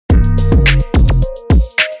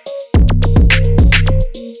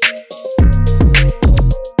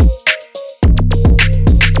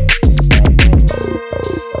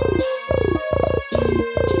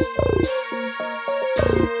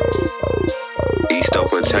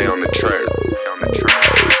Tay on the track.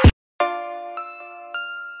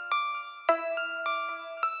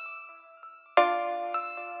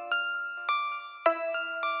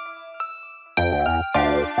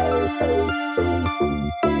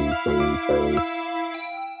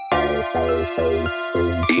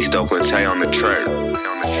 East Oakland, Tay on the track.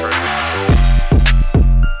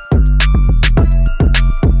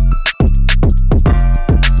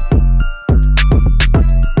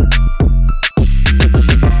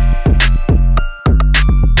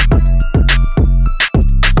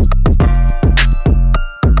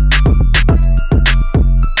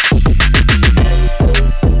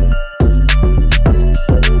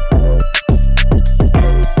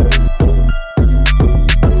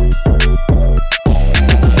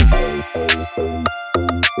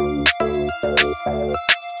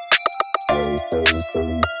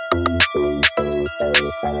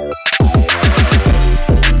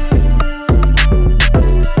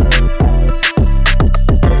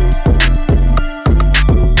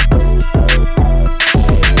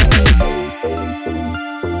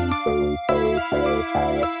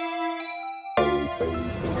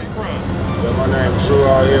 My name's Drew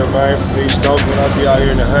out here, man, from East Oakland. I'll be out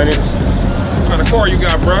here in the hundreds. What kind of car you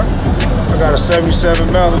got, bro? I got a 77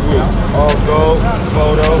 Malibu, all gold,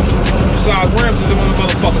 photo. What size rims is them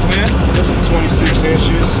motherfuckers, man? This is 26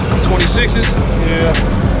 inches. 26s? Yeah.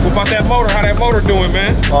 What about that motor? How that motor doing,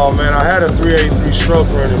 man? Oh, man, I had a 383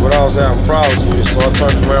 stroker in it, but I was having problems with it, so I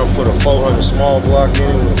turned around and put a 400 small block in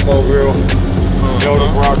it with a 4-wheel. Yoda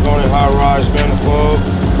rock on it, high-rise manifold,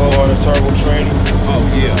 400 turbo training. Oh,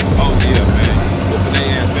 yeah, man. Whooping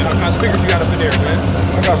their ass, man. What kind of speakers you got up in there, man?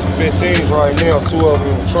 I got some 15s right now, 2 of them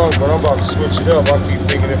in the trunk, but I'm about to switch it up. I keep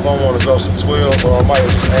thinking if I want to go some 12s, or I might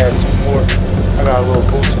just add some more. I got a little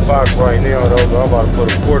boosted box right now, though, but I'm about to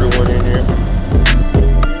put a quarter one in here.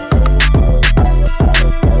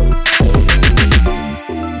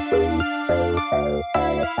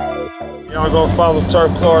 Y'all go follow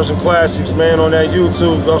Turf Cars and Classics, man, on that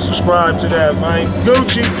YouTube. Go subscribe to that, man.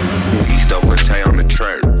 Gucci.